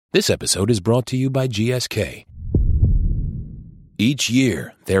This episode is brought to you by GSK. Each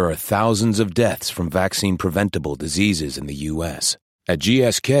year, there are thousands of deaths from vaccine-preventable diseases in the U.S. At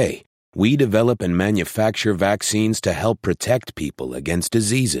GSK, we develop and manufacture vaccines to help protect people against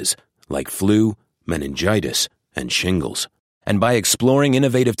diseases like flu, meningitis, and shingles. And by exploring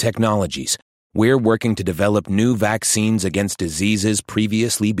innovative technologies, we're working to develop new vaccines against diseases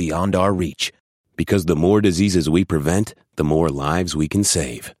previously beyond our reach. Because the more diseases we prevent, the more lives we can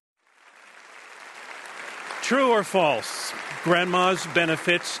save. True or false? Grandma's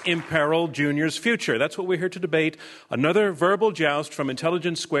benefits imperil Junior's future. That's what we're here to debate. Another verbal joust from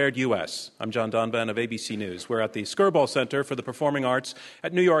Intelligence Squared US. I'm John Donvan of ABC News. We're at the Skirball Center for the Performing Arts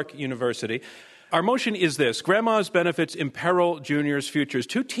at New York University. Our motion is this: Grandma's benefits imperil Junior's futures.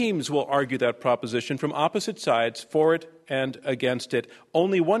 Two teams will argue that proposition from opposite sides, for it and against it.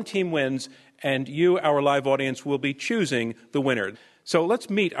 Only one team wins, and you, our live audience, will be choosing the winner. So let's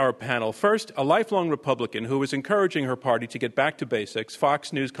meet our panel. First, a lifelong Republican who is encouraging her party to get back to basics,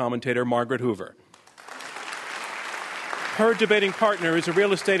 Fox News commentator Margaret Hoover. Her debating partner is a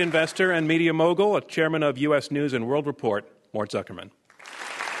real estate investor and media mogul, a chairman of U.S. News and World Report, Mort Zuckerman.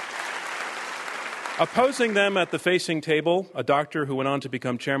 Opposing them at the facing table, a doctor who went on to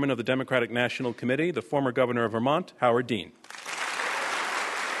become chairman of the Democratic National Committee, the former governor of Vermont, Howard Dean.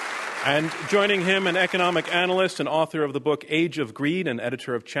 And joining him, an economic analyst and author of the book Age of Greed and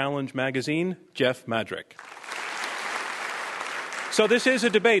editor of Challenge magazine, Jeff Madrick. So this is a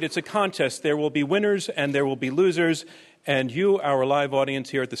debate. It's a contest. There will be winners and there will be losers. And you, our live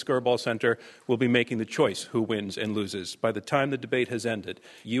audience here at the Skirball Center, will be making the choice who wins and loses. By the time the debate has ended,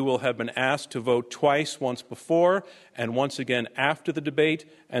 you will have been asked to vote twice, once before and once again after the debate.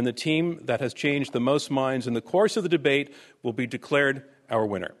 And the team that has changed the most minds in the course of the debate will be declared our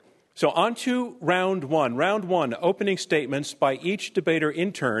winner. So on to round one. Round one, opening statements by each debater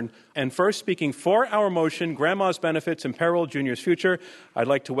in turn. And first, speaking for our motion, Grandma's benefits imperil Junior's future, I'd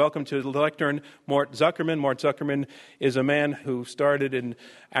like to welcome to the lectern Mort Zuckerman. Mort Zuckerman is a man who started in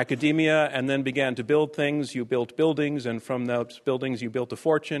academia and then began to build things. You built buildings, and from those buildings you built a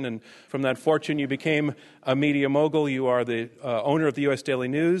fortune. And from that fortune you became a media mogul. You are the owner of the U.S. Daily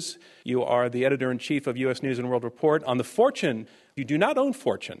News. You are the editor-in-chief of U.S. News and World Report. On the Fortune, you do not own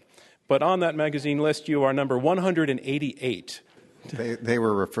Fortune. But on that magazine list, you are number 188. They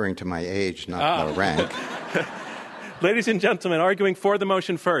were referring to my age, not the rank. Ladies and gentlemen, arguing for the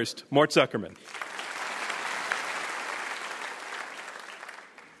motion first, Mort Zuckerman.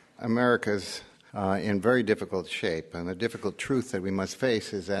 America's in very difficult shape, and the difficult truth that we must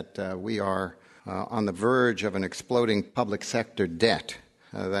face is that we are on the verge of an exploding public sector debt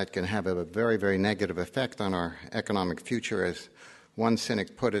that can have a very, very negative effect on our economic future. As one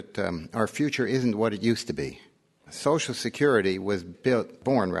cynic put it, our future isn't what it used to be. Social Security was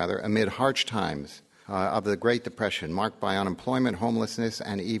born amid harsh times of the Great Depression, marked by unemployment, homelessness,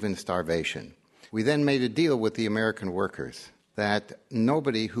 and even starvation. We then made a deal with the American workers that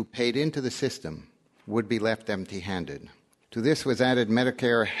nobody who paid into the system would be left empty-handed. To this was added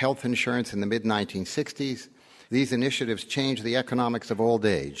Medicare health insurance in the mid-1960s. These initiatives changed the economics of old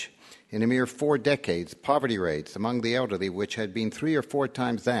age. In a mere 4 decades, poverty rates among the elderly, which had been 3 or 4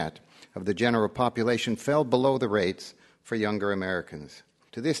 times that of the general population, fell below the rates for younger Americans.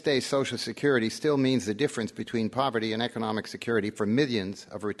 To this day, Social Security still means the difference between poverty and economic security for millions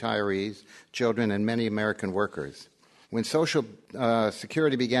of retirees, children, and many American workers. When Social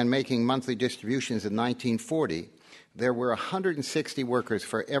Security began making monthly distributions in 1940, there were 160 workers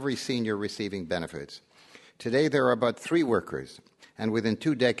for every senior receiving benefits. Today, there are about 3 workers, and within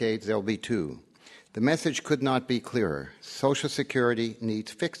 2 decades, there will be 2. The message could not be clearer. Social Security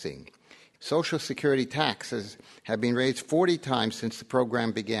needs fixing. Social Security taxes have been raised 40 times since the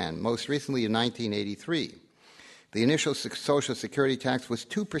program began, most recently in 1983. The initial Social Security tax was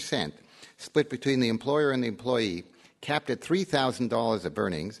 2%, split between the employer and the employee, capped at $3,000 of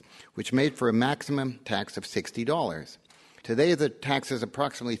earnings, which made for a maximum tax of $60. Today, the tax is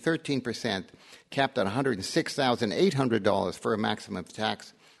approximately 13%, capped at $106,800 for a maximum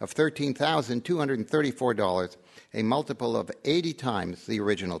tax of $13,234, a multiple of 80 times the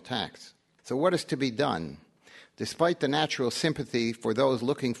original tax. So what is to be done? Despite the natural sympathy for those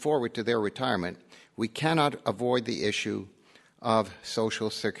looking forward to their retirement, we cannot avoid the issue of Social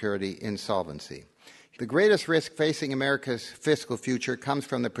Security insolvency. The greatest risk facing America's fiscal future comes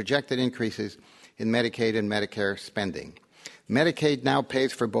from the projected increases in Medicaid and Medicare spending. Medicaid now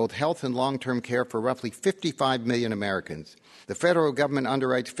pays for both health and long-term care for roughly 55 million Americans. The federal government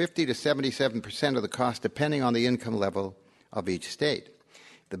underwrites 50 to 77% of the cost depending on the income level of each state.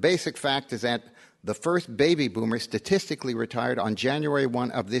 The basic fact is that The first baby boomer statistically retired on January 1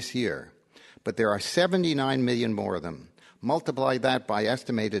 of this year, but there are 79 million more of them. Multiply that by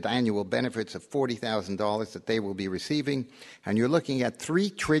estimated annual benefits of $40,000 that they will be receiving, and you're looking at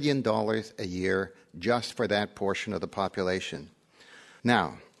 $3 trillion a year just for that portion of the population.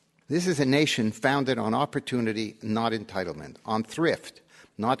 Now, this is a nation founded on opportunity, not entitlement, on thrift,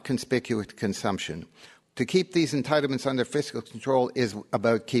 not conspicuous consumption. To keep these entitlements under fiscal control is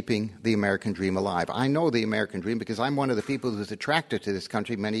about keeping the American dream alive. I know the American dream because I'm one of the people who was attracted to this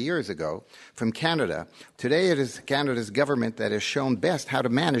country many years ago from Canada. Today it is Canada's government that has shown best how to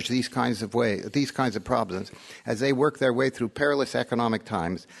manage these kinds of problems as they work their way through perilous economic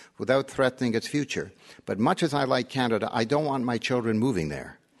times without threatening its future. But much as I like Canada, I don't want my children moving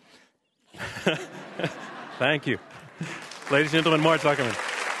there. Thank you. Ladies and gentlemen, Mort Zuckerman.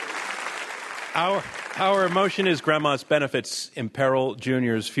 Our motion is Grandma's Benefits Imperil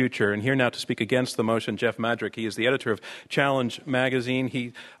Junior's Future. And here now to speak against the motion, Jeff Madrick. He is the editor of Challenge magazine.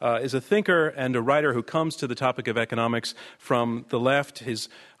 He is a thinker and a writer who comes to the topic of economics from the left.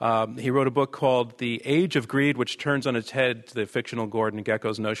 He wrote a book called The Age of Greed, which turns on its head the fictional Gordon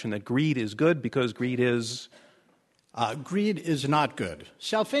Gekko's notion that greed is good because greed is... Greed is not good.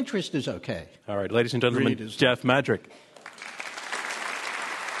 Self-interest is okay. All right, ladies and gentlemen, Jeff Madrick.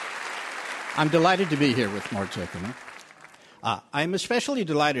 I'm delighted to be here with Mort Zuckerman. I'm especially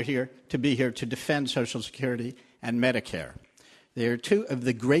delighted to be here to defend Social Security and Medicare. They are two of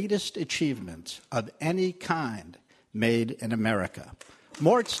the greatest achievements of any kind made in America.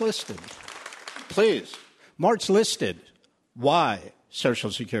 Mort's listed why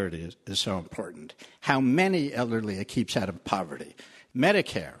Social Security is so important, how many elderly it keeps out of poverty.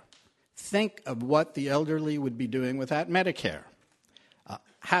 Medicare, think of what the elderly would be doing without Medicare.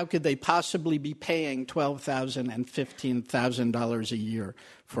 How could they possibly be paying $12,000 and $15,000 a year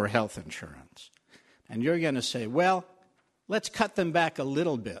for health insurance? And you're going to say, well, let's cut them back a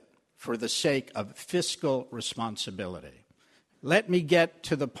little bit for the sake of fiscal responsibility. Let me get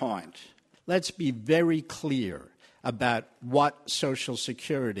to the point. Let's be very clear about what Social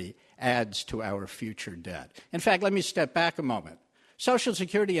Security adds to our future debt. In fact, let me step back a moment. Social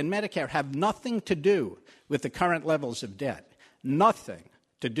Security and Medicare have nothing to do with the current levels of debt. Nothing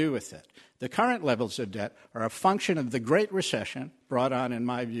to do with it. The current levels of debt are a function of the Great Recession, brought on, in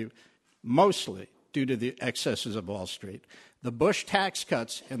my view, mostly due to the excesses of Wall Street, the Bush tax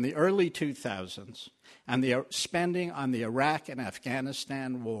cuts in the early 2000s, and the spending on the Iraq and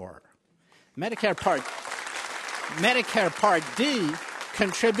Afghanistan war. Medicare Part D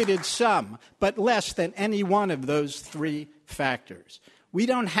contributed some, but less than any one of those three factors. We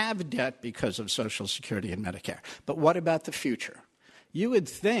don't have debt because of Social Security and Medicare. But what about the future? You would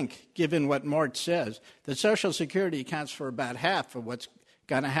think, given what Mort says, that Social Security accounts for about half of what's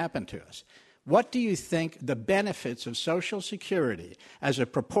going to happen to us. What do you think the benefits of Social Security as a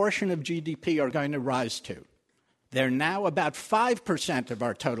proportion of GDP are going to rise to? They're now about 5% of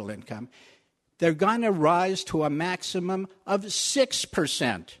our total income. They're going to rise to a maximum of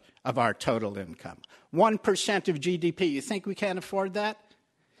 6% of our total income. 1% of GDP. You think we can't afford that?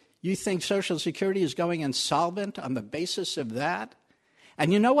 You think Social Security is going insolvent on the basis of that?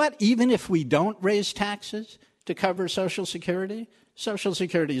 And you know what? Even if we don't raise taxes to cover Social Security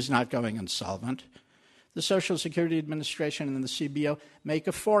is not going insolvent. The Social Security Administration and the CBO make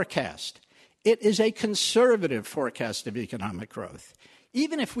a forecast. It is a conservative forecast of economic growth.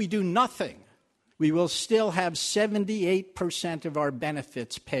 Even if we do nothing, we will still have 78% of our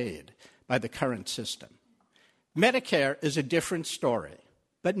benefits paid by the current system. Medicare is a different story.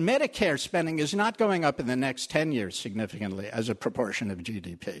 But Medicare spending is not going up in the next 10 years significantly as a proportion of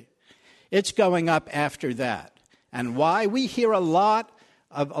GDP. It's going up after that. And why? We hear a lot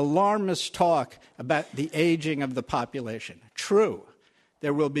of alarmist talk about the aging of the population. True,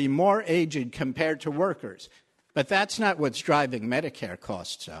 there will be more aged compared to workers. But that's not what's driving Medicare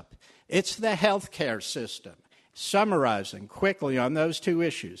costs up. It's the health care system. Summarizing quickly on those two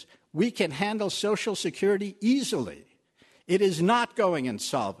issues, we can handle Social Security easily. It is not going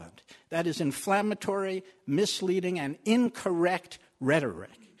insolvent. That is inflammatory, misleading, and incorrect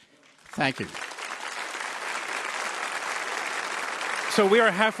rhetoric. Thank you. So we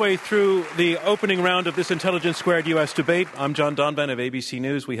are halfway through the opening round of this Intelligence Squared U.S. debate. I'm John Donvan of ABC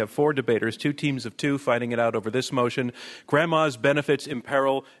News. We have four debaters, two teams of two, fighting it out over this motion, Grandma's Benefits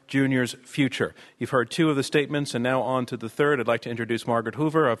Imperil Junior's Future. You've heard two of the statements, and now on to the third. I'd like to introduce Margaret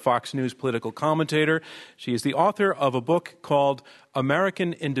Hoover, a Fox News political commentator. She is the author of a book called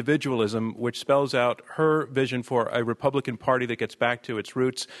American Individualism, which spells out her vision for a Republican Party that gets back to its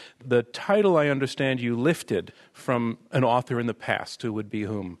roots. The title, I understand, you lifted from an author in the past, who would be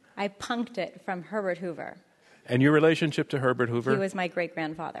whom? I punked it from Herbert Hoover. And your relationship to Herbert Hoover? He was my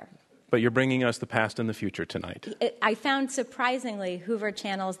great-grandfather. But you're bringing us the past and the future tonight. I found, surprisingly, Hoover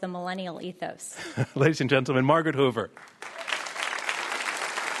channels the millennial ethos. Ladies and gentlemen, Margaret Hoover.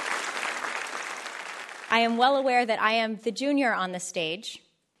 I am well aware that I am the junior on the stage,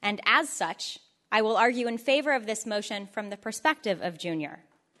 and as such, I will argue in favor of this motion from the perspective of junior.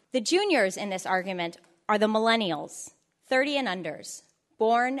 The juniors in this argument are the millennials, 30 and unders,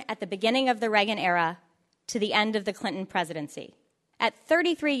 born at the beginning of the Reagan era to the end of the Clinton presidency. At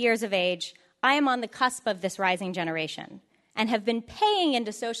 33 years of age, I am on the cusp of this rising generation and have been paying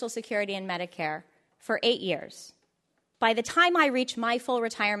into Social Security and Medicare for 8 years. By the time I reach my full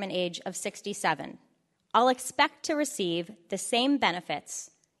retirement age of 67, I'll expect to receive the same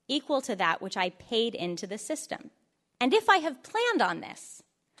benefits equal to that which I paid into the system. And if I have planned on this,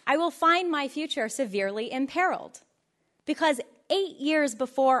 I will find my future severely imperiled. Because 8 years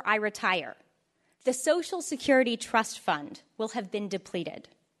before I retire, the Social Security Trust Fund will have been depleted.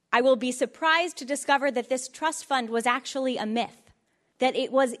 I will be surprised to discover that this trust fund was actually a myth, that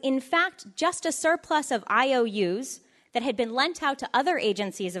it was in fact just a surplus of IOUs that had been lent out to other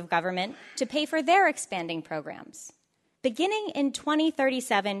agencies of government to pay for their expanding programs. Beginning in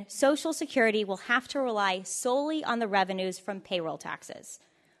 2037, Social Security will have to rely solely on the revenues from payroll taxes,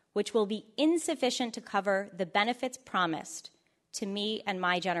 which will be insufficient to cover the benefits promised to me and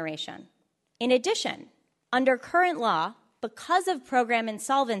my generation. In addition, under current law, because of program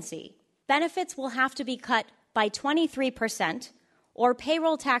insolvency, benefits will have to be cut by 23% or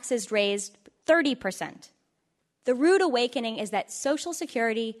payroll taxes raised 30%. The rude awakening is that Social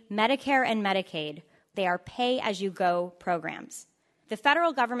Security, Medicare, and Medicaid, they are pay-as-you-go programs. The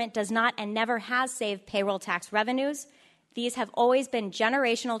federal government does not and never has saved payroll tax revenues. These have always been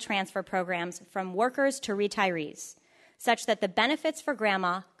generational transfer programs from workers to retirees, such that the benefits for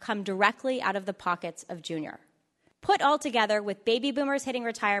grandma come directly out of the pockets of junior. Put all together with baby boomers hitting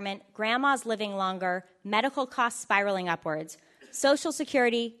retirement, grandmas living longer, medical costs spiraling upwards, Social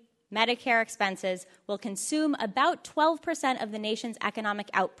Security, Medicare expenses will consume about 12% of the nation's economic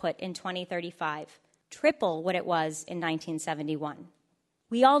output in 2035, triple what it was in 1971.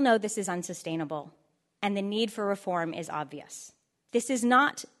 We all know this is unsustainable, and the need for reform is obvious. This is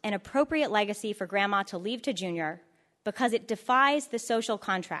not an appropriate legacy for grandma to leave to junior because it defies the social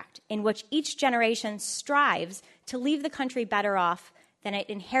contract in which each generation strives to leave the country better off than it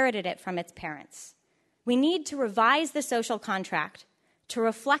inherited it from its parents. We need to revise the social contract to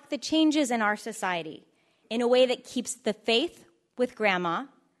reflect the changes in our society in a way that keeps the faith with grandma,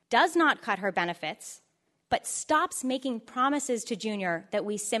 does not cut her benefits, but stops making promises to junior that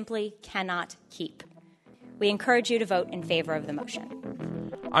we simply cannot keep. We encourage you to vote in favor of the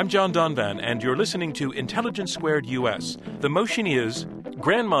motion. I'm John Donvan, and you're listening to Intelligence Squared US. The motion is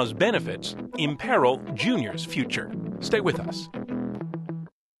Grandma's Benefits Imperil Junior's Future. Stay with us.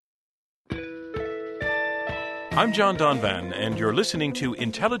 I'm John Donvan, and you're listening to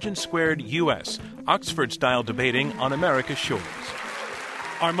Intelligence Squared US, Oxford-style debating on America's shores.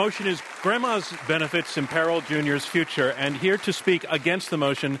 Our motion is Grandma's Benefits Imperil Junior's Future, and here to speak against the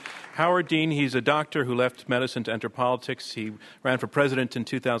motion, Howard Dean. He's a doctor who left medicine to enter politics. He ran for president in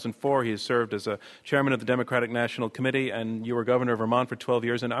 2004. He has served as a chairman of the Democratic National Committee, and you were governor of Vermont for 12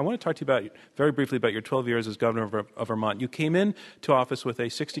 years. And I want to talk to you very briefly about your 12 years as governor of Vermont. You came into office with a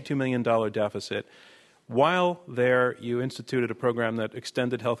 $62 million deficit. While there, you instituted a program that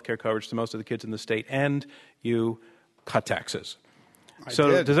extended health care coverage to most of the kids in the state, and you cut taxes.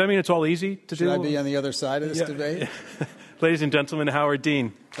 So does that mean it's all easy to do? Should I be on the other side of this debate? Ladies and gentlemen, Howard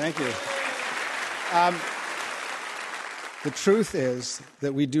Dean. Thank you. The truth is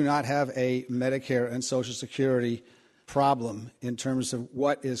that we do not have a Medicare and Social Security problem in terms of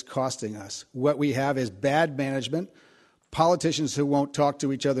what is costing us. What we have is bad management, politicians who won't talk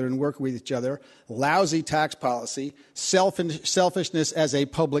to each other and work with each other, lousy tax policy, selfishness as a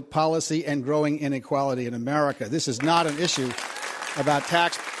public policy, and growing inequality in America. This is not an issue about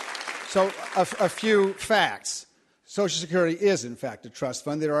tax. So a few facts. Social Security is, in fact, a trust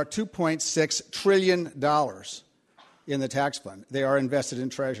fund. There are $2.6 trillion in the tax fund. They are invested in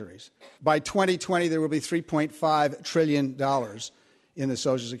treasuries. By 2020, there will be $3.5 trillion in the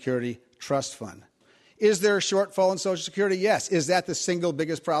Social Security trust fund. Is there a shortfall in Social Security? Yes. Is that the single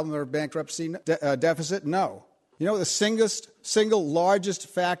biggest problem of our bankruptcy deficit? No. You know what the single largest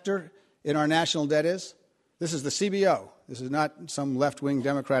factor in our national debt is? This is the CBO. This is not some left-wing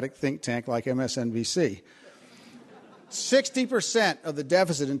Democratic think tank like MSNBC. 60% of the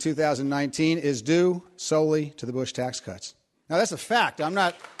deficit in 2019 is due solely to the Bush tax cuts. Now, that's a fact.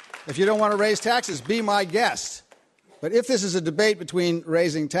 If you don't want to raise taxes, be my guest. But if this is a debate between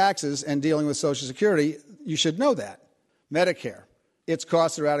raising taxes and dealing with Social Security, you should know that. Medicare, its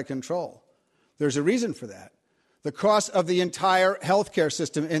costs are out of control. There's a reason for that. The costs of the entire healthcare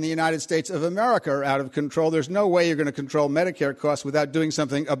system in the United States of America are out of control. There's no way you're going to control Medicare costs without doing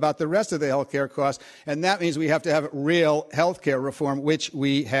something about the rest of the healthcare costs, and that means we have to have real healthcare reform, which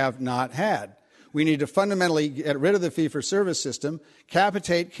we have not had. We need to fundamentally get rid of the fee-for-service system,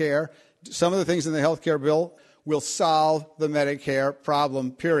 capitate care. Some of the things in the healthcare bill will solve the Medicare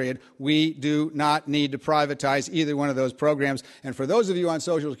problem, period. We do not need to privatize either one of those programs. And for those of you on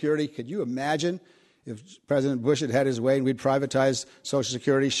Social Security, could you imagine if President Bush had his way and we'd privatize Social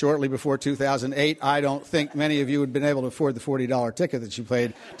Security shortly before 2008? I don't think many of you would have been able to afford the $40 ticket that you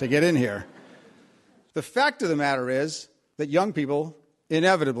paid to get in here. The fact of the matter is that young people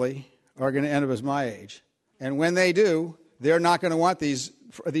inevitably are going to end up as my age. And when they do, they're not going to want these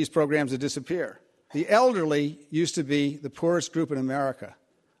programs to disappear. The elderly used to be the poorest group in America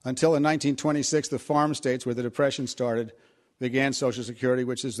until in 1926, the farm states where the Depression started began Social Security,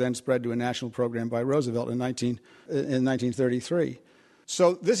 which is then spread to a national program by Roosevelt in 1933.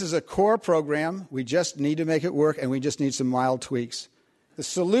 So this is a core program. We just need to make it work, and we just need some mild tweaks. The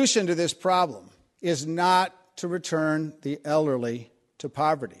solution to this problem is not to return the elderly to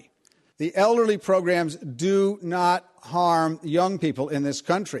poverty. The elderly programs do not harm young people in this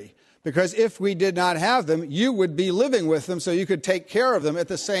country, because if we did not have them, you would be living with them so you could take care of them at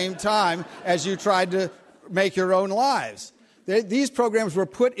the same time as you tried to make your own lives. These programs were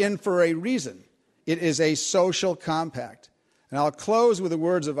put in for a reason. It is a social compact. And I'll close with the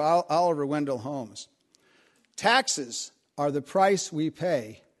words of Oliver Wendell Holmes. Taxes are the price we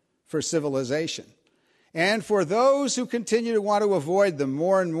pay for civilization. And for those who continue to want to avoid them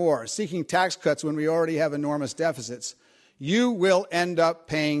more and more, seeking tax cuts when we already have enormous deficits, you will end up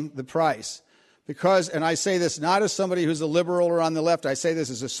paying the price. Because, and I say this not as somebody who's a liberal or on the left, I say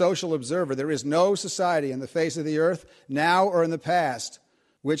this as a social observer, there is no society on the face of the earth, now or in the past,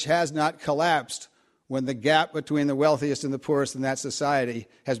 which has not collapsed when the gap between the wealthiest and the poorest in that society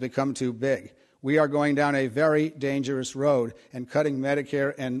has become too big. We are going down a very dangerous road, and cutting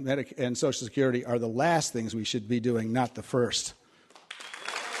Medicare and Social Security are the last things we should be doing, not the first.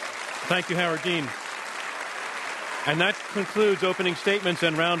 Thank you, Howard Dean. And that concludes opening statements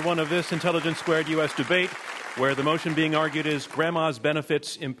and round one of this Intelligence Squared U.S. debate, where the motion being argued is Grandma's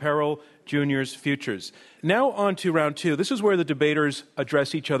Benefits Imperil Junior's Futures. Now on to round two. This is where the debaters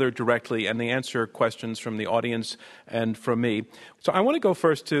address each other directly and they answer questions from the audience and from me. So I want to go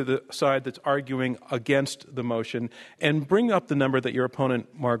first to the side that's arguing against the motion and bring up the number that your opponent,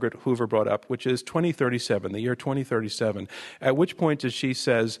 Margaret Hoover, brought up, which is 2037, the year 2037, at which point, as she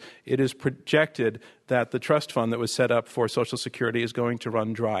says, it is projected that the trust fund that was set up for Social Security is going to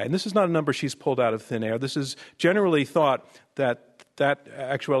run dry. And this is not a number she's pulled out of thin air. This is generally thought that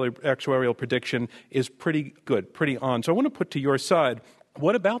actuarial prediction is pretty good, pretty on. So I want to put to your side,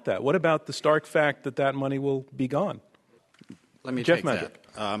 what about that? What about the stark fact that that money will be gone? Let me take that.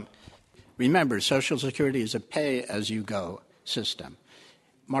 Remember, Social Security is a pay-as-you-go system.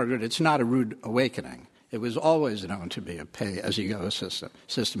 Margaret, it's not a rude awakening. It was always known to be a pay-as-you-go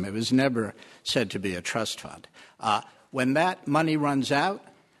system. It was never said to be a trust fund. When that money runs out,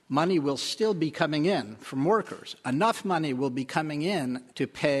 money will still be coming in from workers. Enough money will be coming in to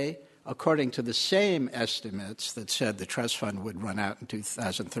pay, according to the same estimates that said the trust fund would run out in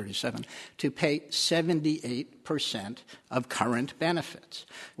 2037, to pay 78% of current benefits.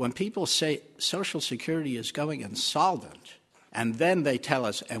 When people say Social Security is going insolvent, and then they tell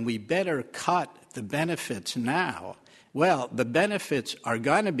us, and we better cut the benefits now, well, the benefits are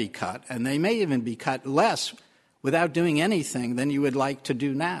going to be cut, and they may even be cut less without doing anything than you would like to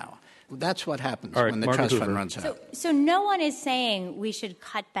do now. That's what happens when the trust fund runs out. So no one is saying we should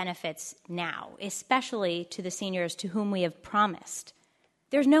cut benefits now, especially to the seniors to whom we have promised.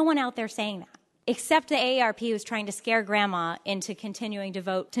 There's no one out there saying that, except the AARP who's trying to scare Grandma into continuing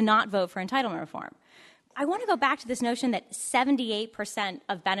to not vote for entitlement reform. I want to go back to this notion that 78%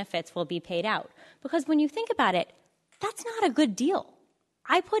 of benefits will be paid out, because when you think about it, that's not a good deal.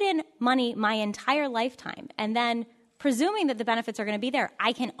 I put in money my entire lifetime, and then presuming that the benefits are going to be there,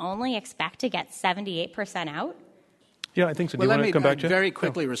 I can only expect to get 78% out? Yeah, I think so. Do you want to come back to very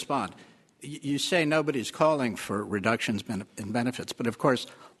quickly respond. You say nobody's calling for reductions in benefits, but of course,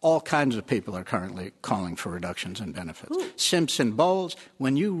 all kinds of people are currently calling for reductions in benefits. Ooh. Simpson Bowles,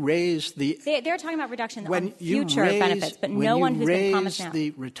 when you raise the... They're talking about reduction on future benefits, but no one who's been promised now. When you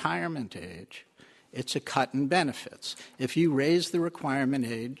raise the retirement age, It's a cut in benefits. If you raise the requirement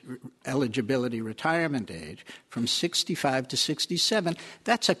age, eligibility retirement age from 65 to 67,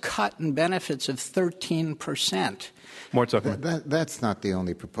 that's a cut in benefits of 13%. More Zuckerman. That's not the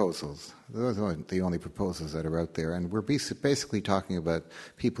only proposals. Those aren't the only proposals that are out there. And we're basically talking about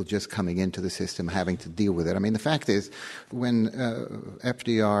people just coming into the system, having to deal with it. I mean, the fact is, when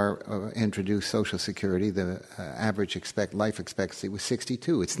FDR introduced Social Security, the average life expectancy was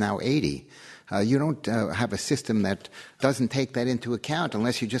 62. It's now 80. You don't have a system that doesn't take that into account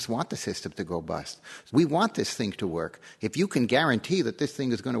unless you just want the system to go bust. We want this thing to work. If you can guarantee that this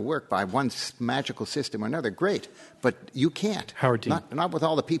thing is going to work by one magical system or another, great. But you can't. Howard Dean. Not with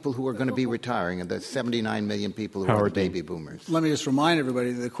all the people who are going to be retiring and the 79 million people who are the baby boomers. Let me just remind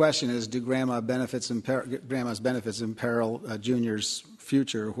everybody that the question is, do grandma's benefits imperil Junior's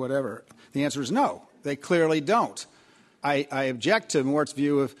future or whatever? The answer is no. They clearly don't. I object to Mort's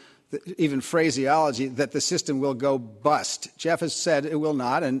view of even phraseology that the system will go bust. Jeff has said it will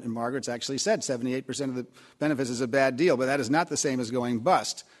not, and Margaret's actually said 78% of the benefits is a bad deal, but that is not the same as going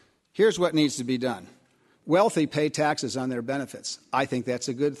bust. Here's what needs to be done. Wealthy pay taxes on their benefits. I think that's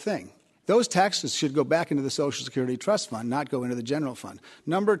a good thing. Those taxes should go back into the Social Security Trust Fund, not go into the general fund.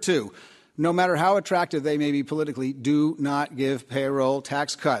 Number two, no matter how attractive they may be politically, do not give payroll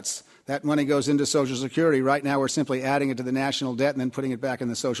tax cuts. That money goes into Social Security. Right now, we're simply adding it to the national debt and then putting it back in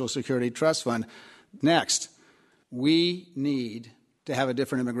the Social Security Trust Fund. Next, we need to have a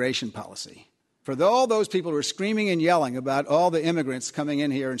different immigration policy. For all those people who are screaming and yelling about all the immigrants coming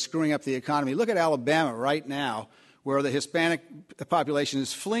in here and screwing up the economy, look at Alabama right now, where the Hispanic population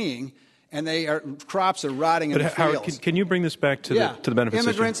is fleeing and crops are rotting in the fields. Howard, can you bring this back to the benefits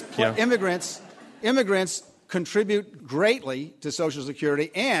issue? Immigrants contribute greatly to Social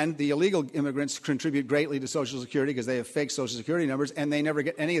Security, and the illegal immigrants contribute greatly to Social Security because they have fake Social Security numbers, and they never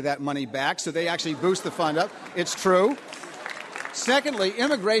get any of that money back, so they actually boost the fund up. It's true. Secondly,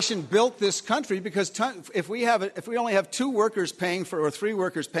 immigration built this country because if we only have 2 workers paying for, or 3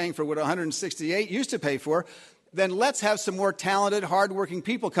 workers paying for what 168 used to pay for, then let's have some more talented, hardworking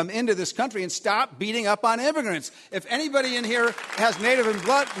people come into this country and stop beating up on immigrants. If anybody in here has Native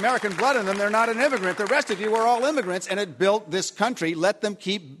American blood in them, they're not an immigrant. The rest of you are all immigrants, and it built this country. Let them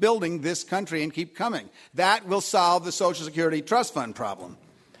keep building this country and keep coming. That will solve the Social Security Trust Fund problem.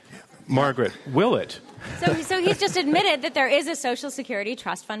 Margaret, will it? So he's just admitted that there is a Social Security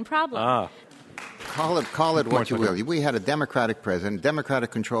Trust Fund problem. Call it what you will. We had a Democratic president,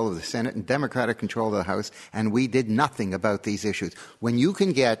 Democratic control of the Senate, and Democratic control of the House, and we did nothing about these issues. When you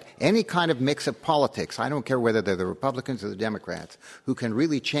can get any kind of mix of politics, I don't care whether they're the Republicans or the Democrats, who can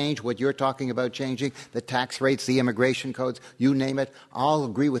really change what you're talking about changing, the tax rates, the immigration codes, you name it, I'll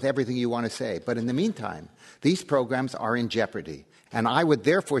agree with everything you want to say. But in the meantime, these programs are in jeopardy. And I would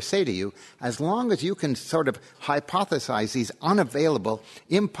therefore say to you, as long as you can sort of hypothesize these unavailable,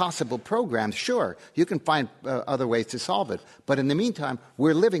 impossible programs, sure, you can find other ways to solve it. But in the meantime,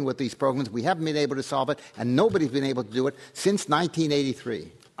 we're living with these programs. We haven't been able to solve it, and nobody's been able to do it since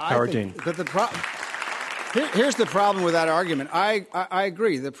 1983. Howard Dean. Here's the problem with that argument. I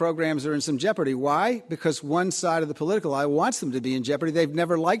agree. The programs are in some jeopardy. Why? Because one side of the political aisle wants them to be in jeopardy. They've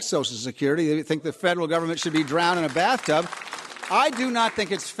never liked Social Security. They think the federal government should be drowned in a bathtub. I do not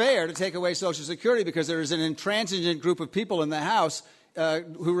think it's fair to take away Social Security because there is an intransigent group of people in the House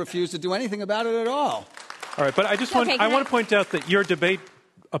who refuse to do anything about it at all. All right, but I want to point out that your debate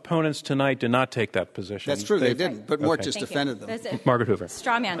opponents tonight did not take that position. That's true, they didn't, but Mort just defended them. Margaret Hoover.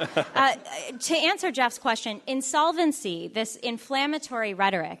 Straw man. To answer Jeff's question, insolvency, this inflammatory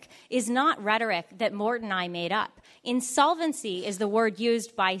rhetoric, is not rhetoric that Mort and I made up. Insolvency is the word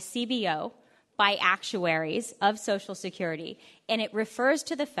used by CBO, by actuaries of Social Security, and it refers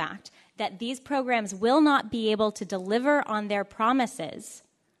to the fact that these programs will not be able to deliver on their promises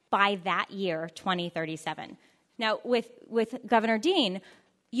by that year, 2037. Now, with Governor Dean,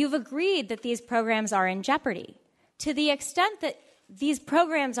 you've agreed that these programs are in jeopardy. To the extent that these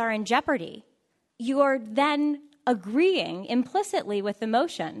programs are in jeopardy, you are then agreeing implicitly with the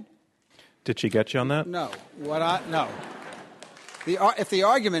motion. Did she get you on that? No. No. If the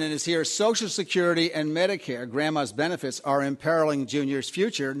argument is here, Social Security and Medicare, grandma's benefits, are imperiling Junior's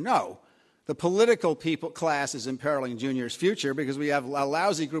future, no. The political class is imperiling Junior's future because we have a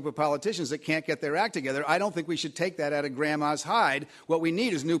lousy group of politicians that can't get their act together. I don't think we should take that out of grandma's hide. What we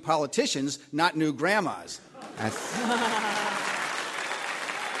need is new politicians, not new grandmas.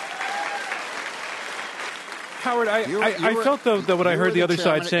 Howard, I felt though that what I heard the other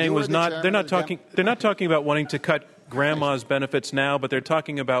side saying was they're not talking about wanting to cut grandma's benefits now, but they're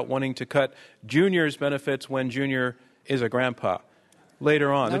talking about wanting to cut Junior's benefits when Junior is a grandpa.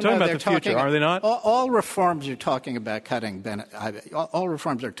 later on. They're talking about the future, are they not? All reforms are talking about cutting all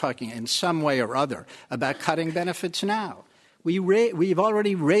reforms are talking in some way or other about cutting benefits now. We've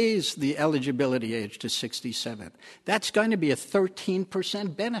already raised the eligibility age to 67. That's going to be a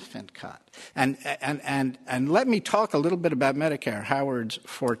 13% benefit cut. And let me talk a little bit about Medicare, Howard's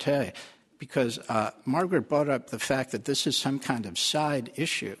forte, because Margaret brought up the fact that this is some kind of side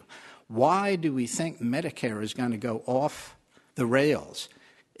issue. Why do we think Medicare is going to go off the rails?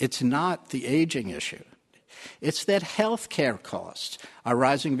 It's not the aging issue. It's that health care costs are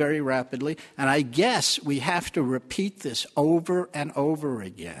rising very rapidly, and I guess we have to repeat this over and over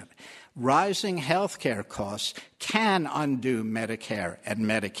again. Rising health care costs can undo Medicare and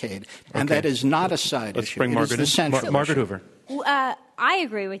Medicaid, and that is not a side Let's issue. Bring Margaret in. Margaret issue. Hoover. I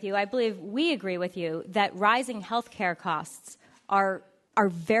agree with you. I believe we agree with you that rising health care costs are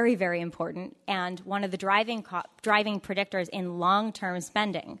very, very important and one of the driving predictors in long-term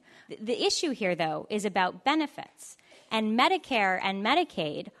spending. The issue here, though, is about benefits. And Medicare and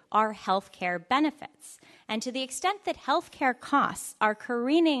Medicaid are health care benefits. And to the extent that health care costs are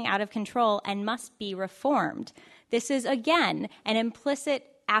careening out of control and must be reformed, this is, again, an implicit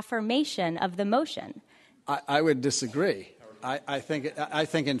affirmation of the motion. I would disagree. I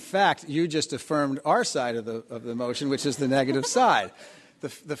think, in fact, you just affirmed our side of the motion, which is the negative side. The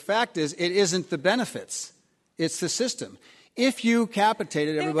fact is, it isn't the benefits; it's the system. If you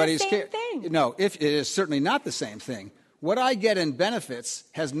capitated everybody's care, no, if it is certainly not the same thing. What I get in benefits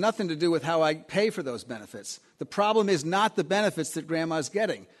has nothing to do with how I pay for those benefits. The problem is not the benefits that Grandma's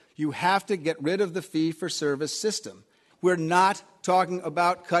getting. You have to get rid of the fee-for-service system. We're not talking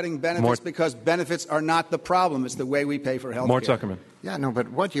about cutting benefits because benefits are not the problem. It's the way we pay for health care. Mort Zuckerman. Yeah, no, but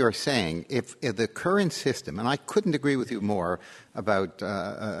what you're saying, if the current system, and I couldn't agree with you more about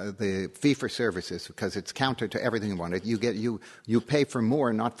the fee-for-services because it's counter to everything you want. You pay for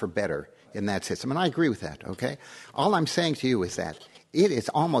more, not for better in that system. And I agree with that, okay? All I'm saying to you is that it is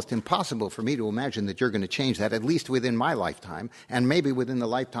almost impossible for me to imagine that you're going to change that, at least within my lifetime, and maybe within the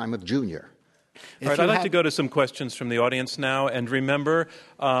lifetime of Junior. All right, I'd like to go to some questions from the audience now. And remember,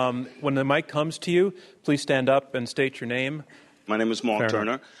 when the mic comes to you, please stand up and state your name. My name is Mark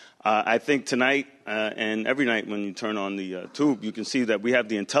Turner. I think tonight and every night when you turn on the tube, you can see that we have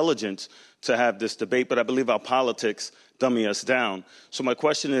the intelligence to have this debate, but I believe our politics dummy us down. So my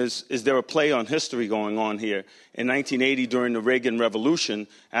question is there a play on history going on here? In 1980, during the Reagan Revolution,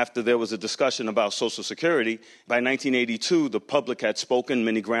 after there was a discussion about Social Security, by 1982, the public had spoken,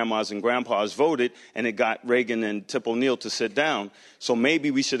 many grandmas and grandpas voted, and it got Reagan and Tip O'Neill to sit down. So maybe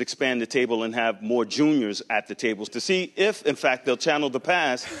we should expand the table and have more juniors at the tables to see if, in fact, they'll channel the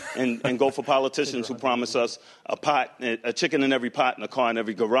past and go for politicians who promise us a chicken in every pot and a car in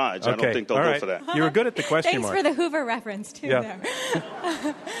every garage. Okay. I don't think they'll go for that. You were good at the question, Thanks Mark. for the Hoover reference, too, there.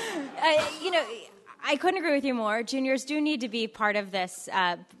 I couldn't agree with you more. Juniors do need to be part of this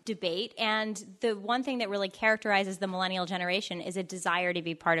debate, and the one thing that really characterizes the millennial generation is a desire to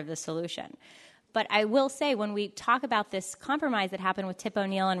be part of the solution. But I will say, when we talk about this compromise that happened with Tip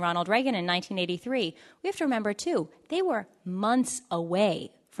O'Neill and Ronald Reagan in 1983, we have to remember, too, they were months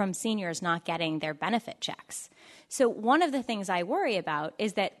away from seniors not getting their benefit checks. So one of the things I worry about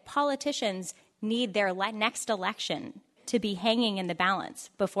is that politicians need their next election to be hanging in the balance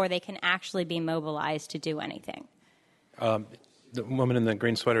before they can actually be mobilized to do anything. The woman in the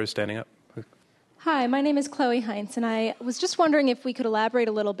green sweater is standing up. Hi, my name is Chloe Heinz, and I was just wondering if we could elaborate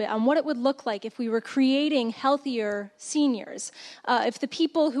a little bit on what it would look like if we were creating healthier seniors. If the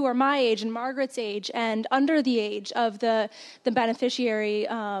people who are my age and Margaret's age and under the age of the beneficiary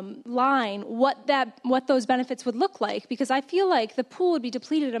line, what those benefits would look like, because I feel like the pool would be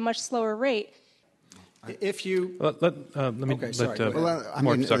depleted at a much slower rate. If you the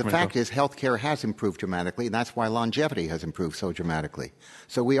fact is health care has improved dramatically, and that's why longevity has improved so dramatically.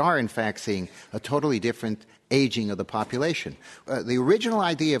 So we are, in fact, seeing a totally different aging of the population. The original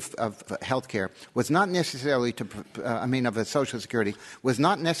idea of health care was not necessarily of Social Security, was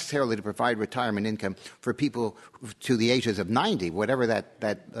not necessarily to provide retirement income for people to the ages of 90, whatever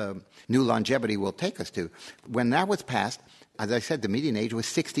that new longevity will take us to. When that was passed, as I said, the median age was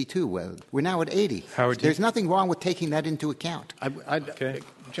 62. We're now at 80. There's nothing wrong with taking that into account.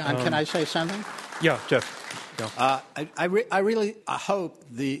 John, can I say something? Yeah, Jeff. Go. I really hope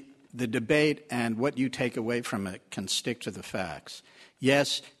the debate and what you take away from it can stick to the facts.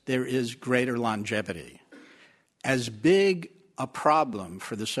 Yes, there is greater longevity. As big a problem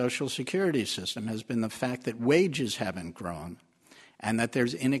for the Social Security system has been the fact that wages haven't grown and that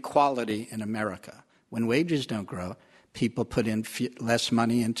there's inequality in America. When wages don't grow, people put in less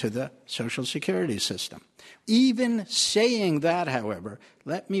money into the Social Security system. Even saying that, however,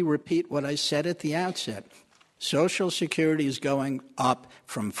 let me repeat what I said at the outset. Social Security is going up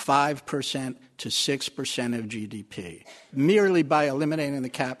from 5% to 6% of GDP. Merely by eliminating the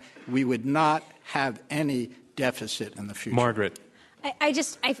cap, we would not have any deficit in the future. Margaret.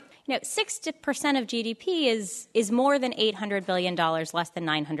 6% of GDP is more than $800 billion, less than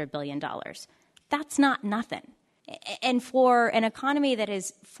 $900 billion. That's not nothing. And for an economy that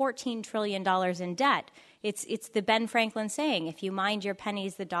is $14 trillion in debt, it's the Ben Franklin saying, if you mind your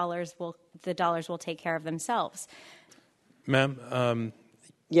pennies, the dollars will take care of themselves. Ma'am?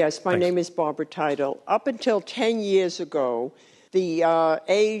 Yes, my thanks. name is Barbara Teitel. Up until 10 years ago, the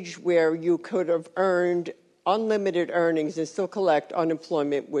age where you could have earned unlimited earnings and still collect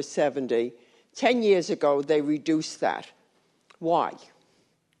unemployment was 70. 10 years ago, they reduced that. Why?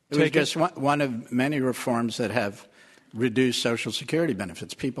 It was just one of many reforms that have reduced Social Security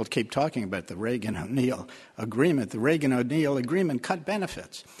benefits. People keep talking about the Reagan-O'Neill agreement. The Reagan-O'Neill agreement cut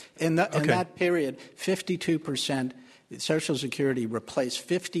benefits. In that period, 52%, Social Security replaced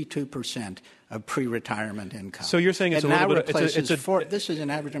 52% of pre-retirement income. So you're saying it's a little bit... This is an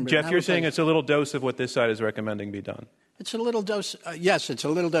average number. Jeff, you're saying it's a little dose of what this side is recommending be done. It's a little dose. Yes, it's a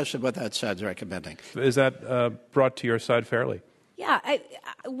little dose of what that side's recommending. Is that brought to your side fairly? Yeah.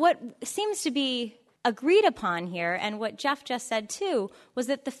 What seems to be agreed upon here, and what Jeff just said too, was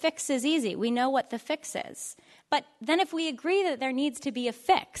that the fix is easy. We know what the fix is. But then if we agree that there needs to be a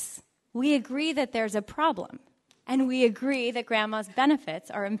fix, we agree that there's a problem. And we agree that grandma's benefits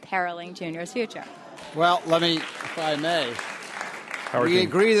are imperiling Junior's future. Well, let me, if I may. We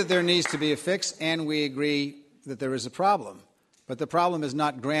agree that there needs to be a fix, and we agree that there is a problem. But the problem is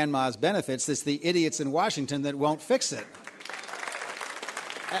not grandma's benefits. It's the idiots in Washington that won't fix it.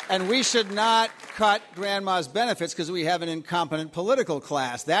 And we should not cut grandma's benefits because we have an incompetent political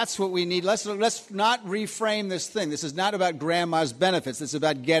class. That's what we need. Let's not reframe this thing. This is not about grandma's benefits. It's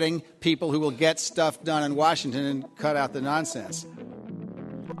about getting people who will get stuff done in Washington and cut out the nonsense.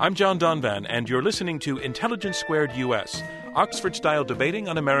 I'm John Donvan, and you're listening to Intelligence Squared U.S., Oxford-style debating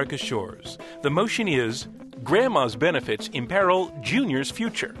on America's shores. The motion is, Grandma's benefits imperil Junior's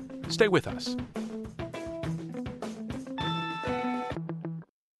future. Stay with us.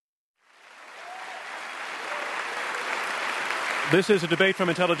 This is a debate from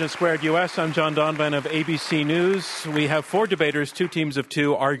Intelligence Squared U.S. I'm John Donvan of ABC News. We have four debaters, two teams of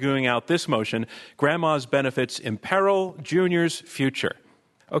two, arguing out this motion, Grandma's benefits imperil Junior's future.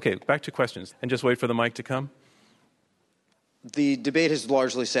 Okay, back to questions. And just wait for the mic to come. The debate has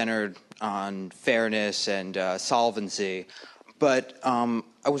largely centered on fairness and solvency. But I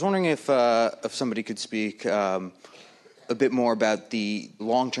was wondering if somebody could speak a bit more about the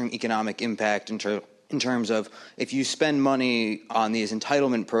long-term economic impact in terms of if you spend money on these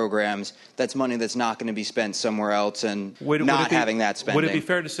entitlement programs, that's money that's not going to be spent somewhere else and having that spending. Would it be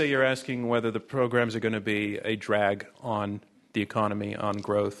fair to say you're asking whether the programs are going to be a drag on the economy, on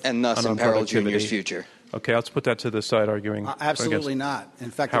growth, and thus imperil Junior's future? Okay, let's put that to the side, arguing. Absolutely not.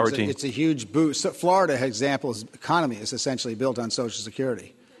 In fact, it's a huge boost. So Florida, example's economy is essentially built on Social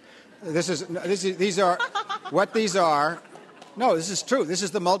Security. This is true. This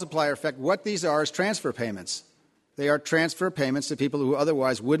is the multiplier effect. What these are is transfer payments. They are transfer payments to people who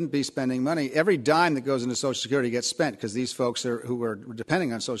otherwise wouldn't be spending money. Every dime that goes into Social Security gets spent because these folks who are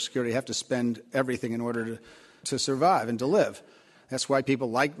depending on Social Security have to spend everything in order to survive and to live. That's why people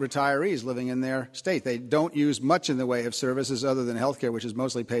like retirees living in their state. They don't use much in the way of services other than health care, which is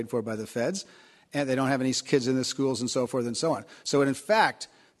mostly paid for by the feds, and they don't have any kids in the schools and so forth and so on. So in fact,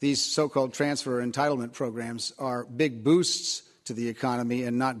 these so-called transfer entitlement programs are big boosts to the economy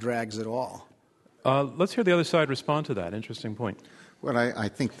and not drags at all. Let's hear the other side respond to that. Interesting point. Well, I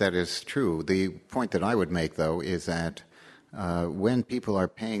think that is true. The point that I would make, though, is that when people are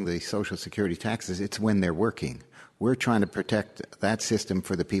paying the Social Security taxes, it's when they're working. We're trying to protect that system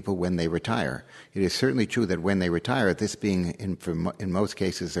for the people when they retire. It is certainly true that when they retire, this being, in most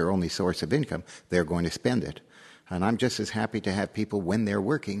cases, their only source of income, they're going to spend it. And I'm just as happy to have people, when they're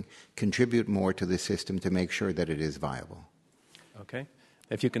working, contribute more to the system to make sure that it is viable. Okay.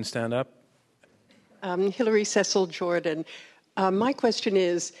 If you can stand up. Hillary Cecil Jordan. My question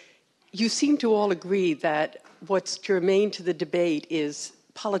is, you seem to all agree that what's germane to the debate is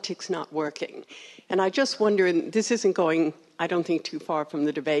politics not working. And I just wonder, and this isn't going, I don't think, too far from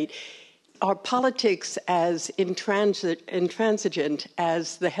the debate, are politics as intransigent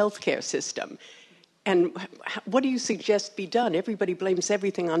as the healthcare system? And what do you suggest be done? Everybody blames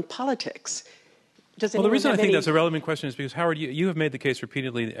everything on politics. Well, the reason I think that's a relevant question is because, Howard, you have made the case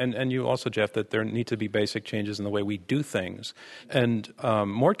repeatedly, and you also, Jeff, that there need to be basic changes in the way we do things. And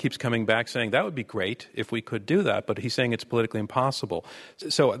Mort keeps coming back saying that would be great if we could do that, but he's saying it's politically impossible.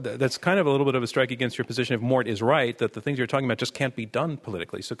 So that's kind of a little bit of a strike against your position if Mort is right, that the things you're talking about just can't be done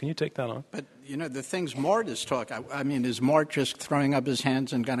politically. So can you take that on? But, the things Mort is talking, is Mort just throwing up his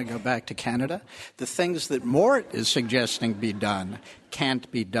hands and going to go back to Canada? The things that Mort is suggesting be done can't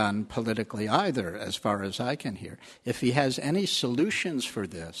be done politically either, as far as I can hear. If he has any solutions for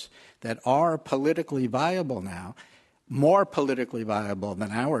this that are politically viable now, more politically viable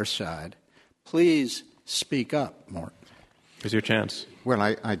than our side, please speak up, Mort. Here's your chance. Well,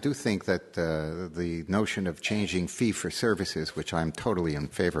 I do think that the notion of changing fee for services, which I'm totally in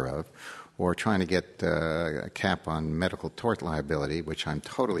favor of, or trying to get a cap on medical tort liability, which I'm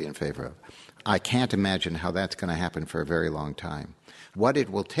totally in favor of, I can't imagine how that's going to happen for a very long time. What it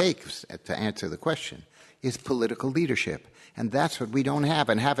will take to answer the question is political leadership. And that's what we don't have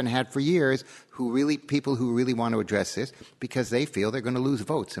and haven't had for years, people who really want to address this because they feel they're going to lose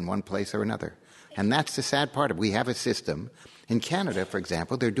votes in one place or another. And that's the sad part of it. We have a system. In Canada, for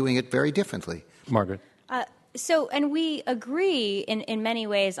example, they're doing it very differently. Margaret. And we agree in many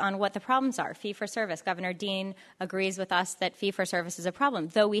ways on what the problems are. Fee-for-service. Governor Dean agrees with us that fee-for-service is a problem,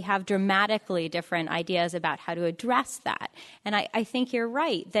 though we have dramatically different ideas about how to address that. And I think you're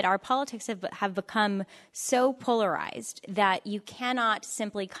right that our politics have become so polarized that you cannot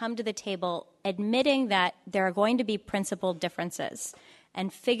simply come to the table admitting that there are going to be principled differences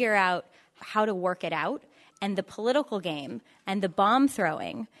and figure out how to work it out. And the political game and the bomb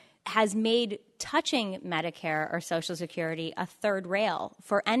throwing has made touching Medicare or Social Security a third rail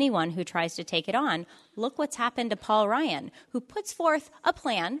for anyone who tries to take it on. Look what's happened to Paul Ryan, who puts forth a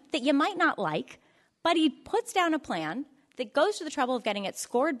plan that you might not like, but he puts down a plan that goes to the trouble of getting it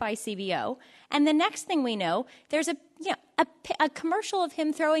scored by CBO. And the next thing we know, there's a commercial of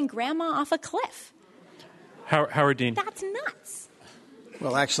him throwing grandma off a cliff. Howard Dean. That's nuts.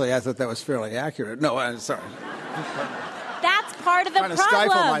 Well, actually, I thought that was fairly accurate. No, I'm sorry. That's part of the problem. I'm trying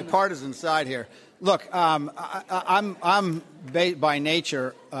to stifle my partisan side here. Look, I'm by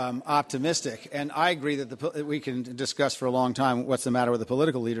nature optimistic, and I agree that we can discuss for a long time what's the matter with the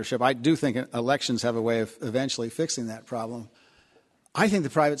political leadership. I do think elections have a way of eventually fixing that problem. I think the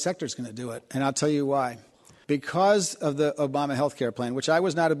private sector is going to do it, and I'll tell you why. Because of the Obama health care plan, which I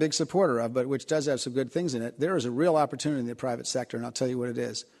was not a big supporter of, but which does have some good things in it, there is a real opportunity in the private sector, and I'll tell you what it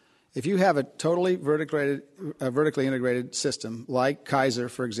is. If you have a totally vertically integrated system like Kaiser,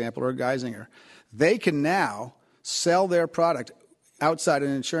 for example, or Geisinger, they can now sell their product outside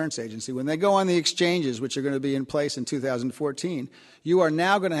an insurance agency. When they go on the exchanges, which are going to be in place in 2014, you are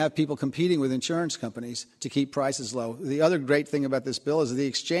now going to have people competing with insurance companies to keep prices low. The other great thing about this bill is that the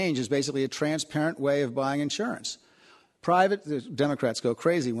exchange is basically a transparent way of buying insurance. The Democrats go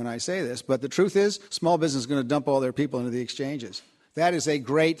crazy when I say this, but the truth is small business is going to dump all their people into the exchanges. That is a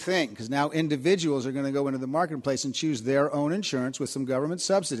great thing because now individuals are going to go into the marketplace and choose their own insurance with some government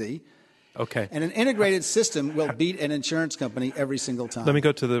subsidy. Okay. And an integrated system will beat an insurance company every single time. Let me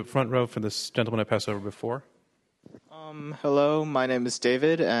go to the front row for this gentleman I passed over before. Hello, my name is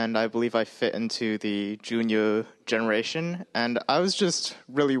David, and I believe I fit into the junior generation. And I was just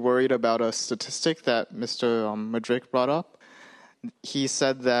really worried about a statistic that Mr. Madrick brought up. He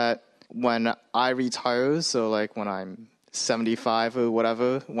said that when I retire, so like when I'm 75 or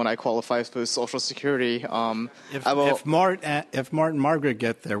whatever, when I qualify for Social Security, If Mart and Margaret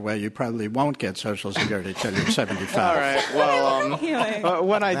get their way, you probably won't get Social Security till you're 75. All right. Well,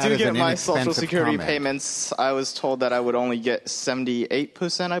 when I do get my Social Security payments, I was told that I would only get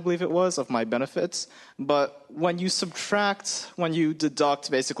 78%, I believe it was, of my benefits. But when you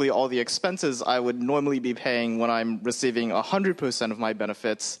deduct basically all the expenses I would normally be paying when I'm receiving 100% of my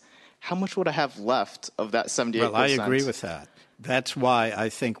benefits, how much would I have left of that 78%? Well, I agree with that. That's why I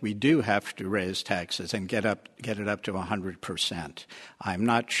think we do have to raise taxes and get it up to 100%. I'm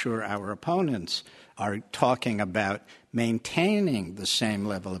not sure our opponents are talking about maintaining the same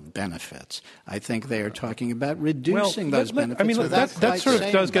level of benefits. I think they are talking about reducing those benefits. I mean, that sort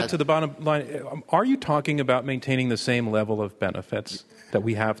of does get to the bottom line. Are you talking about maintaining the same level of benefits that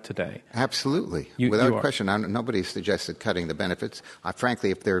we have today? Absolutely. Without question. Nobody suggested cutting the benefits.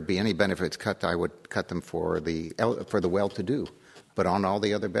 Frankly, if there would be any benefits cut, I would cut them for the well-to-do. But on all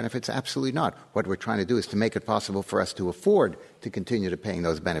the other benefits, absolutely not. What we're trying to do is to make it possible for us to afford to continue to paying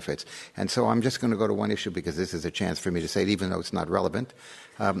those benefits. And so I'm just going to go to one issue because this is a chance for me to say it, even though it's not relevant.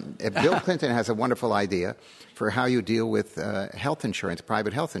 Bill Clinton has a wonderful idea for how you deal with health insurance,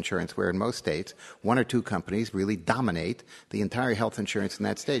 private health insurance, where in most states, one or two companies really dominate the entire health insurance in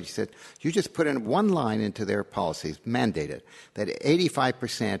that state. He said, you just put in one line into their policies, mandated, that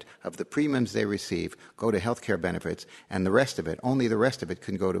 85% of the premiums they receive go to health care benefits, and the rest of it, only the rest of it,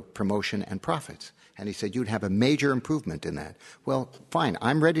 can go to promotion and profits. And he said, you'd have a major improvement in that. Well, fine,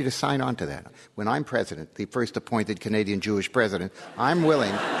 I'm ready to sign on to that. When I'm president, the first appointed Canadian Jewish president, I'm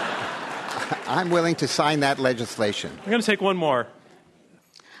willing to sign that legislation. I'm going to take one more.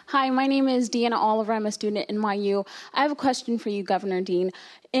 Hi, my name is Deanna Oliver. I'm a student at NYU. I have a question for you, Governor Dean.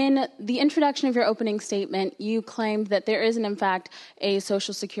 In the introduction of your opening statement, you claimed that there isn't, in fact, a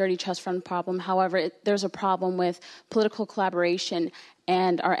Social Security trust fund problem. However, there's a problem with political collaboration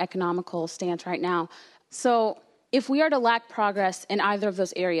and our economical stance right now. So if we are to lack progress in either of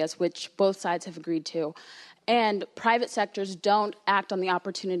those areas, which both sides have agreed to, and private sectors don't act on the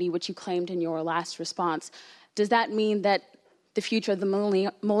opportunity which you claimed in your last response, does that mean that the future of the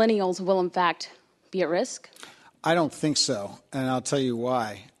millennials will, in fact, be at risk? I don't think so, and I'll tell you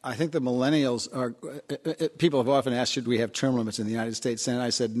why. I think the millennials are – people have often asked, should we have term limits in the United States Senate?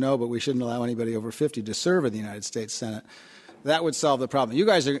 I said no, but we shouldn't allow anybody over 50 to serve in the United States Senate. That would solve the problem. You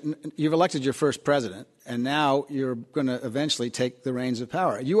guys you've elected your first president, and now you're going to eventually take the reins of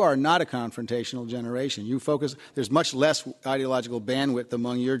power. You are not a confrontational generation. You focus – there's much less ideological bandwidth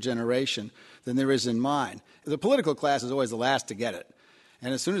among your generation than there is in mine. The political class is always the last to get it.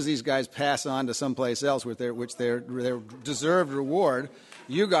 And as soon as these guys pass on to someplace else with their deserved reward,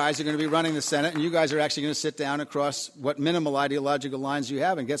 you guys are going to be running the Senate, and you guys are actually going to sit down across what minimal ideological lines you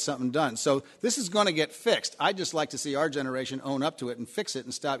have and get something done. So this is going to get fixed. I'd just like to see our generation own up to it and fix it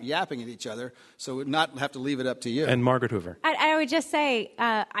and stop yapping at each other so we'd not have to leave it up to you. And Margaret Hoover. I would just say,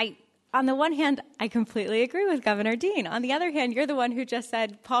 on the one hand, I completely agree with Governor Dean. On the other hand, you're the one who just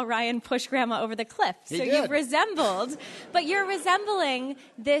said Paul Ryan pushed Grandma over the cliff. So you've resembled, but you're resembling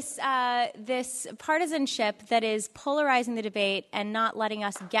this partisanship that is polarizing the debate and not letting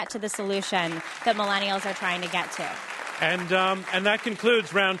us get to the solution that millennials are trying to get to. And that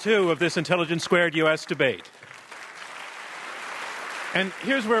concludes round two of this Intelligence Squared U.S. debate. And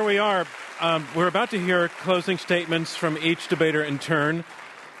here's where we are. We're about to hear closing statements from each debater in turn.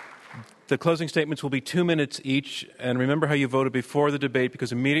 The closing statements will be 2 minutes each. And remember how you voted before the debate,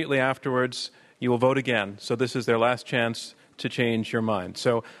 because immediately afterwards you will vote again. So this is their last chance to change your mind.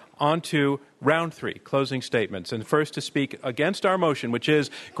 So on to round three, closing statements. And first to speak against our motion, which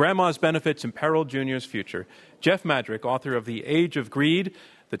is Grandma's Benefits Imperil Junior's Future, Jeff Madrick, author of The Age of Greed,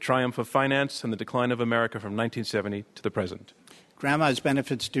 The Triumph of Finance, and the Decline of America from 1970 to the present. Grandma's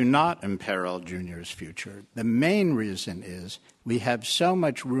benefits do not imperil Junior's future. The main reason is we have so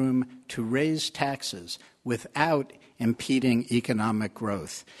much room to raise taxes without impeding economic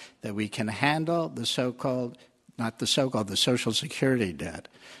growth that we can handle the Social Security debt.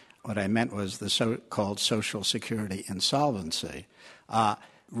 What I meant was the so-called Social Security insolvency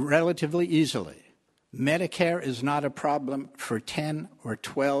relatively easily. Medicare is not a problem for 10 or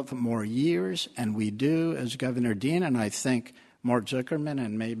 12 more years, and we do, as Governor Dean and I think Mort Zuckerman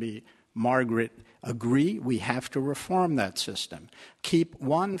and maybe Margaret agree, we have to reform that system. Keep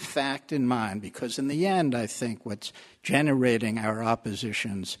one fact in mind, because in the end, I think what's generating our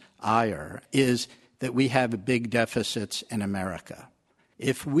opposition's ire is that we have big deficits in America.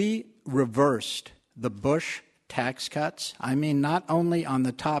 If we reversed the Bush tax cuts, I mean not only on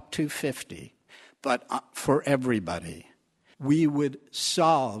the top 250, but for everybody, we would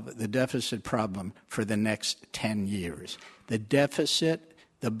solve the deficit problem for the next 10 years. The debt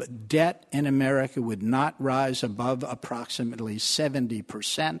in America would not rise above approximately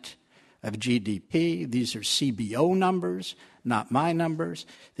 70% of GDP. These are CBO numbers, not my numbers.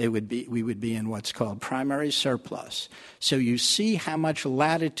 We would be in what's called primary surplus. So you see how much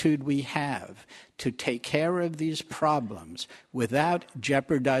latitude we have to take care of these problems without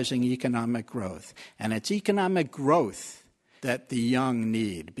jeopardizing economic growth. And it's economic growth that the young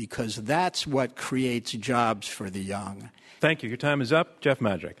need, because that's what creates jobs for the young. Thank you. Your time is up. Jeff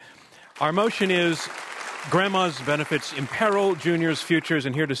Madrick. Our motion is Grandma's Benefits Imperil Junior's Futures.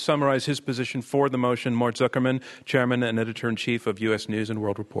 And here to summarize his position for the motion, Mort Zuckerman, Chairman and Editor-in-Chief of U.S. News and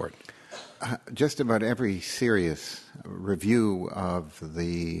World Report. Just about every serious review of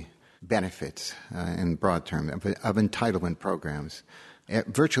the benefits in broad terms of entitlement programs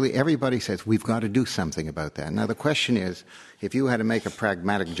Virtually everybody says we've got to do something about that. Now, the question is, if you had to make a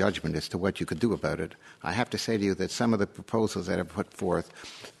pragmatic judgment as to what you could do about it, I have to say to you that some of the proposals that are put forth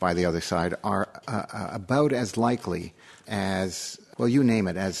by the other side are about as likely as, well, you name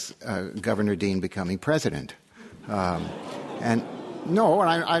it, as Governor Dean becoming president. And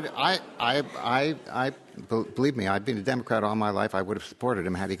I believe me, I've been a Democrat all my life. I would have supported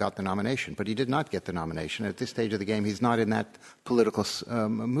him had he got the nomination. But he did not get the nomination. At this stage of the game, he's not in that political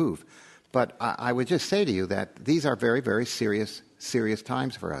move. But I would just say to you that these are very, very serious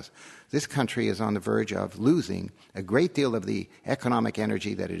times for us. This country is on the verge of losing a great deal of the economic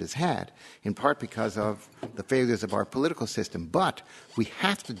energy that it has had, in part because of the failures of our political system. But we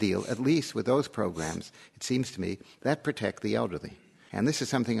have to deal at least with those programs, it seems to me, that protect the elderly. And this is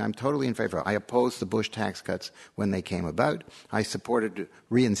something I'm totally in favor of. I opposed the Bush tax cuts when they came about. I supported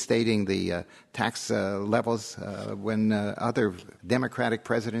reinstating the tax levels when other Democratic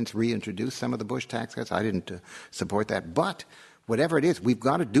presidents reintroduced some of the Bush tax cuts. I didn't support that. But whatever it is, we've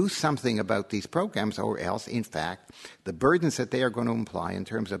got to do something about these programs, or else, in fact, the burdens that they are going to imply in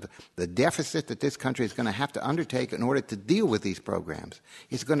terms of the deficit that this country is going to have to undertake in order to deal with these programs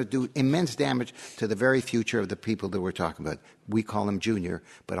is going to do immense damage to the very future of the people that we're talking about. We call them junior,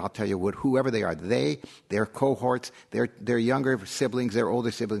 but I'll tell you what, whoever they are, their cohorts, their younger siblings, their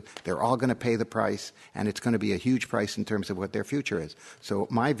older siblings, they're all going to pay the price, and it's going to be a huge price in terms of what their future is. So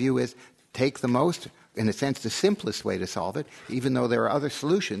my view is take the most, in a sense, the simplest way to solve it, even though there are other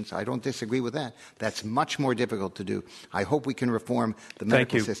solutions. I don't disagree with that. That's much more difficult to do. I hope we can reform the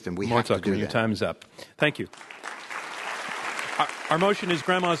medical system. We have to do that. Your time is up. Thank you. Our motion is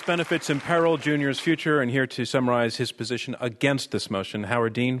Grandma's Benefits Imperil Junior's Future, and here to summarize his position against this motion,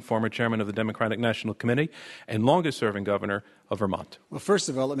 Howard Dean, former chairman of the Democratic National Committee and longest-serving governor of Vermont. Well, first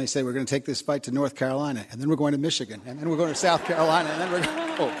of all, let me say we're going to take this fight to North Carolina, and then we're going to Michigan, and then we're going to South Carolina, and then we're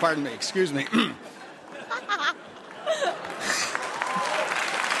going to... Oh, pardon me. Excuse me.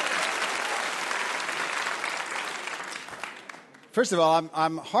 First of all,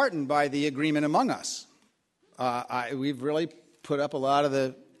 I'm heartened by the agreement among us. We've really put up a lot of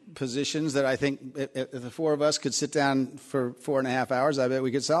the positions that I think if the four of us could sit down for 4.5 hours, I bet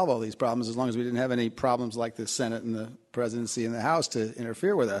we could solve all these problems as long as we didn't have any problems like the Senate and the presidency and the House to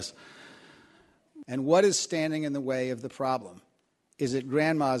interfere with us. And what is standing in the way of the problem? Is it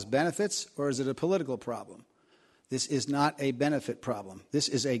Grandma's benefits, or is it a political problem? This is not a benefit problem. This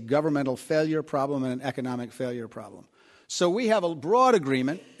is a governmental failure problem and an economic failure problem. So we have a broad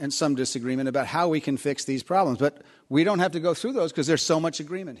agreement and some disagreement about how we can fix these problems, but we don't have to go through those because there's so much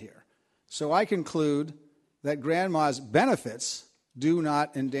agreement here. So I conclude that Grandma's benefits do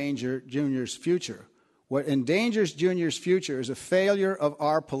not endanger Junior's future. What endangers Junior's future is a failure of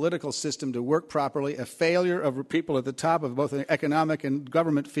our political system to work properly, a failure of people at the top of both the economic and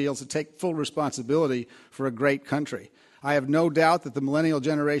government fields to take full responsibility for a great country. I have no doubt that the millennial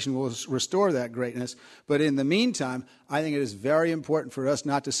generation will restore that greatness, but in the meantime, I think it is very important for us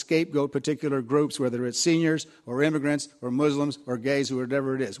not to scapegoat particular groups, whether it's seniors or immigrants or Muslims or gays or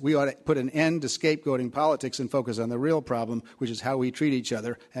whatever it is. We ought to put an end to scapegoating politics and focus on the real problem, which is how we treat each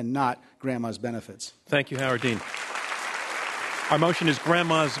other and not Grandma's benefits. Thank you, Howard Dean. Our motion is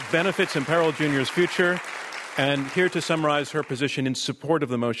Grandma's Benefits Imperil Junior's Future. And here to summarize her position in support of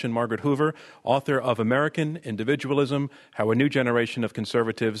the motion, Margaret Hoover, author of American Individualism, How a New Generation of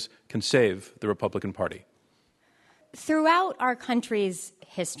Conservatives Can Save the Republican Party. Throughout our country's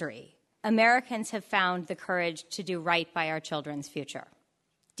history, Americans have found the courage to do right by our children's future.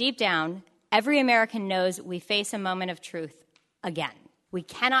 Deep down, every American knows we face a moment of truth again. We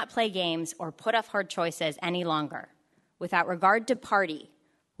cannot play games or put off hard choices any longer. Without regard to party,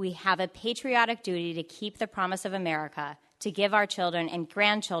 we have a patriotic duty to keep the promise of America, to give our children and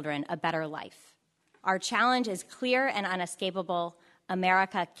grandchildren a better life. Our challenge is clear and unescapable.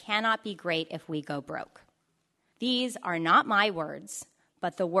 America cannot be great if we go broke. These are not my words,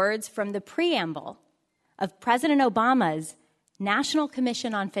 but the words from the preamble of President Obama's National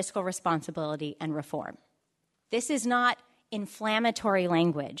Commission on Fiscal Responsibility and Reform. This is not inflammatory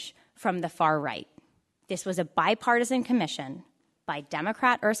language from the far right. This was a bipartisan commission by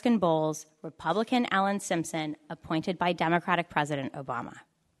Democrat Erskine Bowles, Republican Alan Simpson, appointed by Democratic President Obama.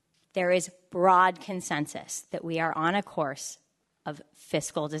 There is broad consensus that we are on a course of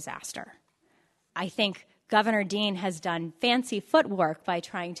fiscal disaster. I think Governor Dean has done fancy footwork by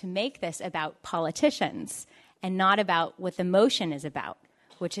trying to make this about politicians and not about what the motion is about,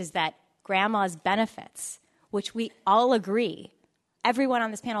 which is that Grandma's benefits, which we all agree, everyone on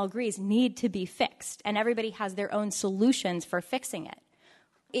this panel agrees, need to be fixed, and everybody has their own solutions for fixing it.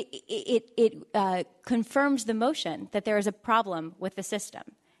 it confirms the motion that there is a problem with the system,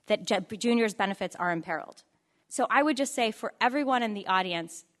 that juniors' benefits are imperiled. So I would just say for everyone in the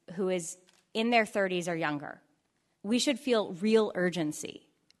audience who is in their 30s or younger, we should feel real urgency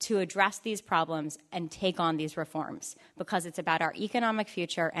to address these problems and take on these reforms because it's about our economic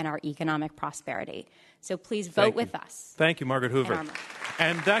future and our economic prosperity. So please vote with us. Thank you, Margaret Hoover.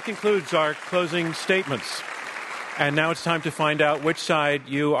 And that concludes our closing statements. And now it's time to find out which side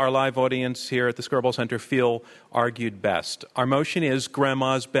you, our live audience here at the Skirball Center, feel argued best. Our motion is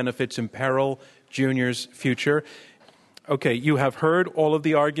Grandma's Benefits Imperil Junior's Future. Okay, you have heard all of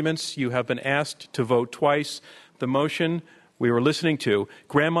the arguments. You have been asked to vote twice. The motion we were listening to,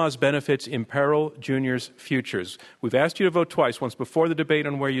 Grandma's Benefits Imperil Junior's Futures. We've asked you to vote twice, once before the debate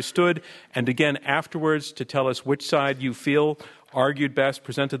on where you stood, and again afterwards to tell us which side you feel argued best,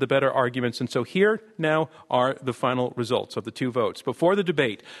 presented the better arguments. And so here now are the final results of the two votes. Before the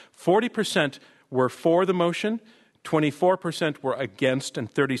debate, 40% were for the motion, 24% were against,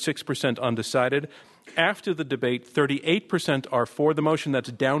 and 36% undecided. After the debate, 38% are for the motion.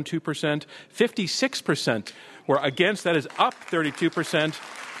 That's down 2%. 56% were against. That is up 32%.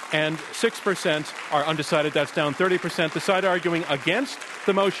 And 6% are undecided. That's down 30%. The side arguing against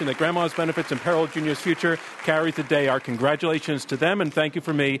the motion that Grandma's Benefits Imperil Junior's Future carries the day. Our congratulations to them, and thank you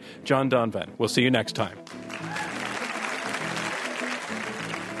from me, John Donvan. We'll see you next time.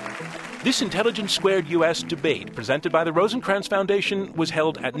 This Intelligence Squared U.S. debate, presented by the Rosencrantz Foundation, was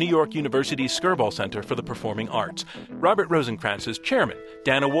held at New York University's Skirball Center for the Performing Arts. Robert Rosencrantz is chairman.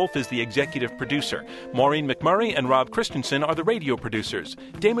 Dana Wolf is the executive producer. Maureen McMurray and Rob Christensen are the radio producers.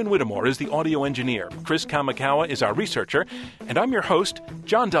 Damon Whittemore is the audio engineer. Chris Kamikawa is our researcher. And I'm your host,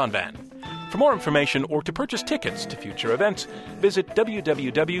 John Donvan. For more information or to purchase tickets to future events, visit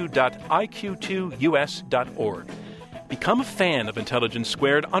www.iq2us.org. Become a fan of Intelligence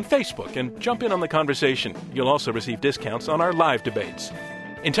Squared on Facebook and jump in on the conversation. You'll also receive discounts on our live debates.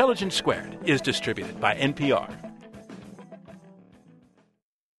 Intelligence Squared is distributed by NPR.